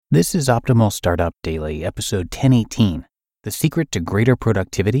This is Optimal Startup Daily, episode 1018. The secret to greater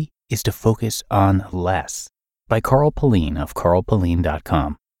productivity is to focus on less, by Pullein of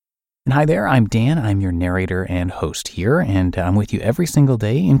Pullein.com. And hi there, I'm Dan. I'm your narrator and host here, and I'm with you every single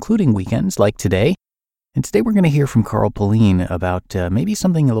day, including weekends like today. And today we're going to hear from Pullein about maybe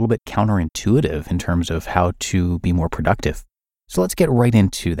something a little bit counterintuitive in terms of how to be more productive. So let's get right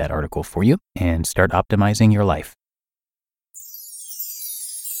into that article for you and start optimizing your life.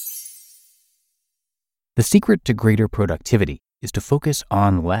 The secret to greater productivity is to focus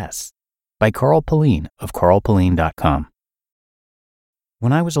on less, by Pullein of Pullein.com.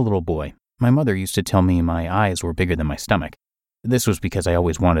 When I was a little boy, my mother used to tell me my eyes were bigger than my stomach. This was because I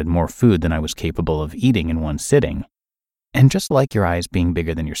always wanted more food than I was capable of eating in one sitting. And just like your eyes being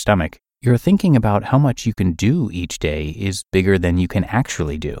bigger than your stomach, your thinking about how much you can do each day is bigger than you can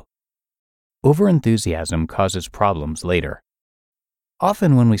actually do. Overenthusiasm causes problems later.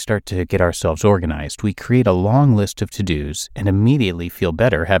 Often when we start to get ourselves organized, we create a long list of to-dos and immediately feel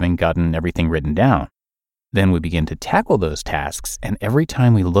better having gotten everything written down. Then we begin to tackle those tasks, and every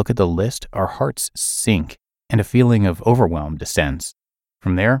time we look at the list, our hearts sink and a feeling of overwhelm descends.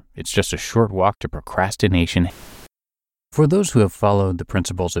 From there, it's just a short walk to procrastination. For those who have followed the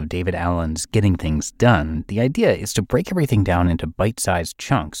principles of David Allen's Getting Things Done, the idea is to break everything down into bite-sized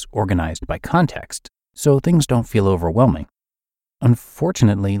chunks organized by context, so things don't feel overwhelming.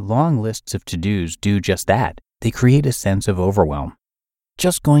 Unfortunately, long lists of to-dos do just that. They create a sense of overwhelm.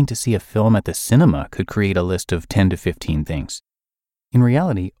 Just going to see a film at the cinema could create a list of 10 to 15 things. In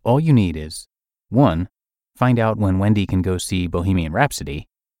reality, all you need is 1. Find out when Wendy can go see Bohemian Rhapsody,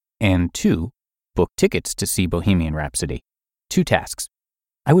 and 2. Book tickets to see Bohemian Rhapsody. 2 tasks.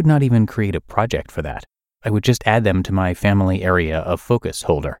 I would not even create a project for that. I would just add them to my family area of focus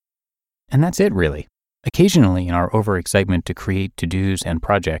holder. And that's it, really. Occasionally, in our overexcitement to create to-dos and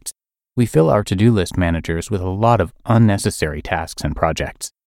projects, we fill our to-do list managers with a lot of unnecessary tasks and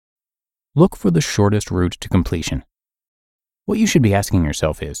projects. Look for the shortest route to completion. What you should be asking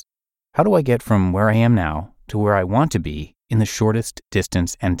yourself is, how do I get from where I am now to where I want to be in the shortest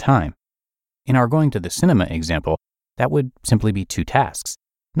distance and time? In our going to the cinema example, that would simply be 2 tasks,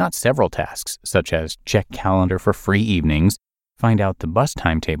 not several tasks, such as check calendar for free evenings, find out the bus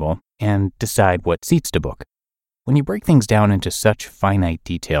timetable, and decide what seats to book. When you break things down into such finite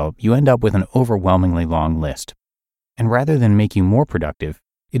detail, you end up with an overwhelmingly long list. And rather than make you more productive,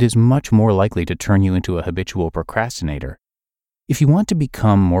 it is much more likely to turn you into a habitual procrastinator. If you want to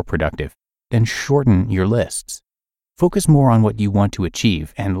become more productive, then shorten your lists. Focus more on what you want to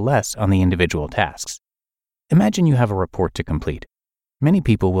achieve and less on the individual tasks. Imagine you have a report to complete. Many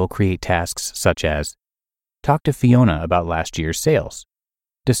people will create tasks such as talk to Fiona about last year's sales,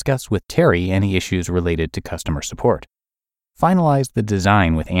 discuss with Terry any issues related to customer support, finalize the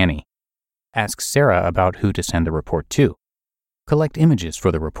design with Annie, ask Sarah about who to send the report to, collect images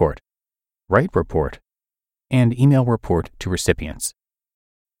for the report, write report, and email report to recipients.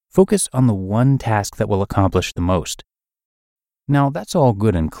 Focus on the one task that will accomplish the most. Now, that's all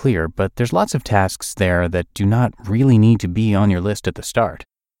good and clear, but there's lots of tasks there that do not really need to be on your list at the start.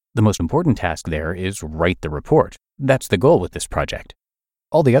 The most important task there is write the report. That's the goal with this project.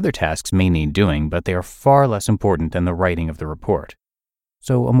 All the other tasks may need doing, but they are far less important than the writing of the report.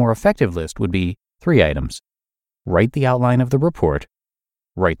 So a more effective list would be 3 items. Write the outline of the report,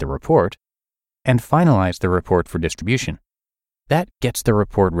 write the report, and finalize the report for distribution. That gets the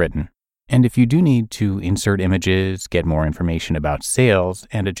report written. And if you do need to insert images, get more information about sales,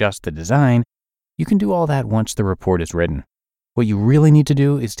 and adjust the design, you can do all that once the report is written. What you really need to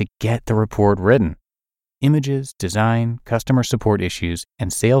do is to get the report written. Images, design, customer support issues,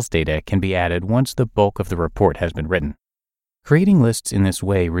 and sales data can be added once the bulk of the report has been written. Creating lists in this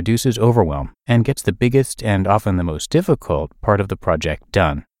way reduces overwhelm and gets the biggest and often the most difficult part of the project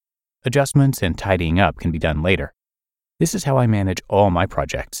done. Adjustments and tidying up can be done later. This is how I manage all my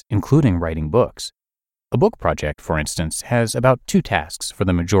projects, including writing books. A book project, for instance, has about 2 tasks for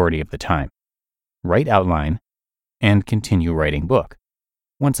the majority of the time. Write outline and continue writing book.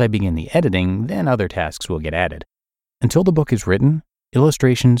 Once I begin the editing, then other tasks will get added. Until the book is written,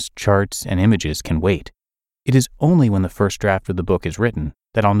 illustrations, charts, and images can wait. It is only when the first draft of the book is written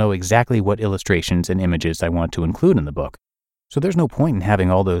that I'll know exactly what illustrations and images I want to include in the book. So there's no point in having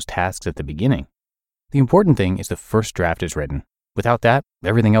all those tasks at the beginning. The important thing is the first draft is written. Without that,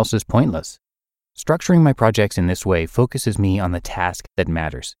 everything else is pointless. Structuring my projects in this way focuses me on the task that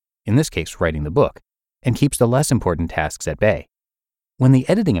matters, in this case writing the book, and keeps the less important tasks at bay. When the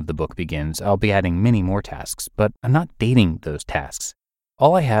editing of the book begins, I'll be adding many more tasks, but I'm not dating those tasks.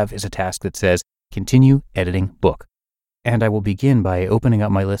 All I have is a task that says, continue editing book. and I will begin by opening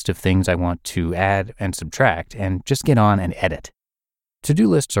up my list of things I want to add and subtract and just get on and edit. To-do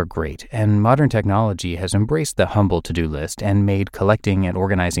lists are great, and modern technology has embraced the humble to-do list and made collecting and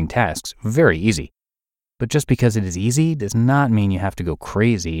organizing tasks very easy. But just because it is easy does not mean you have to go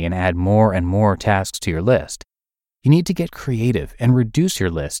crazy and add more and more tasks to your list. You need to get creative and reduce your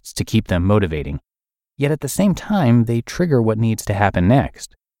lists to keep them motivating. Yet at the same time, they trigger what needs to happen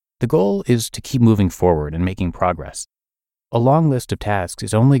next. The goal is to keep moving forward and making progress. A long list of tasks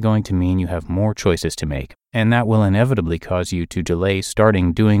is only going to mean you have more choices to make, and that will inevitably cause you to delay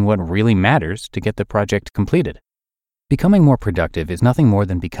starting doing what really matters to get the project completed. Becoming more productive is nothing more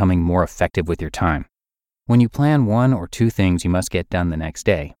than becoming more effective with your time. When you plan 1 or 2 things you must get done the next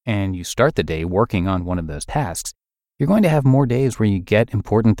day, and you start the day working on one of those tasks, you're going to have more days where you get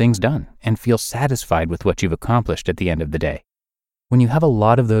important things done and feel satisfied with what you've accomplished at the end of the day. When you have a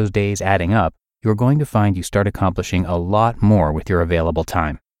lot of those days adding up, you're going to find you start accomplishing a lot more with your available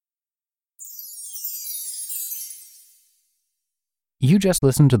time. You just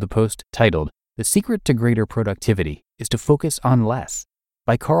listened to the post titled, "The Secret to Greater Productivity is to Focus on Less,"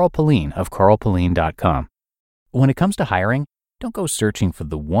 by Pullein of Pullein.com. When it comes to hiring, don't go searching for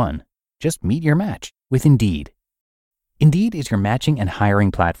the one. Just meet your match with Indeed. Indeed is your matching and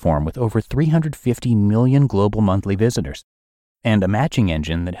hiring platform with over 350 million global monthly visitors, and a matching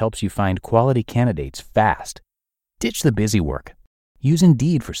engine that helps you find quality candidates fast. Ditch the busy work. Use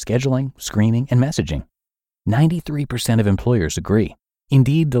Indeed for scheduling, screening, and messaging. 93% of employers agree.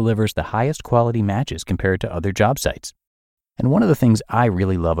 Indeed delivers the highest quality matches compared to other job sites. And one of the things I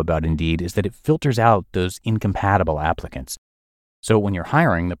really love about Indeed is that it filters out those incompatible applicants. So when you're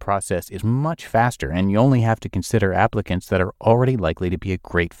hiring, the process is much faster, and you only have to consider applicants that are already likely to be a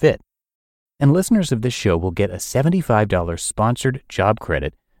great fit. And listeners of this show will get a $75 sponsored job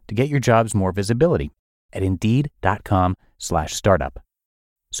credit to get your jobs more visibility at Indeed.com/startup.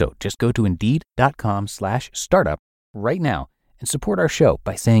 So just go to Indeed.com/startup right now and support our show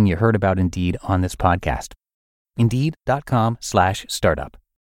by saying you heard about Indeed on this podcast. Indeed.com/startup.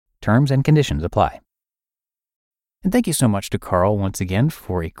 Terms and conditions apply. And thank you so much to Carl once again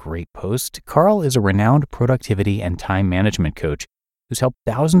for a great post. Carl is a renowned productivity and time management coach who's helped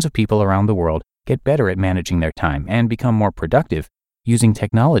thousands of people around the world get better at managing their time and become more productive using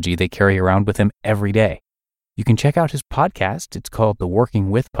technology they carry around with them every day. You can check out his podcast. It's called The Working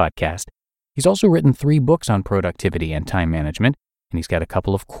With Podcast. He's also written 3 books on productivity and time management, and he's got a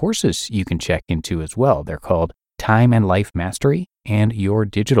couple of courses you can check into as well. They're called Time and Life Mastery and Your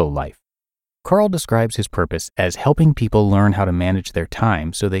Digital Life. Carl describes his purpose as helping people learn how to manage their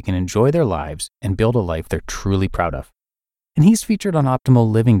time so they can enjoy their lives and build a life they're truly proud of. And he's featured on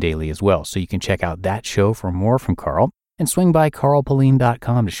Optimal Living Daily as well, so you can check out that show for more from Carl and swing by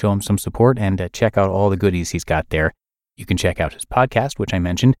Pullein.com to show him some support and check out all the goodies he's got there. You can check out his podcast, which I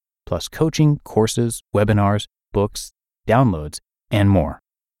mentioned, plus coaching, courses, webinars, books, downloads, and more.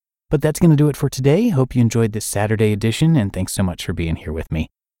 But that's going to do it for today. Hope you enjoyed this Saturday edition, and thanks so much for being here with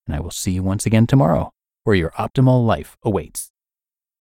me. And I will see you once again tomorrow, where your optimal life awaits.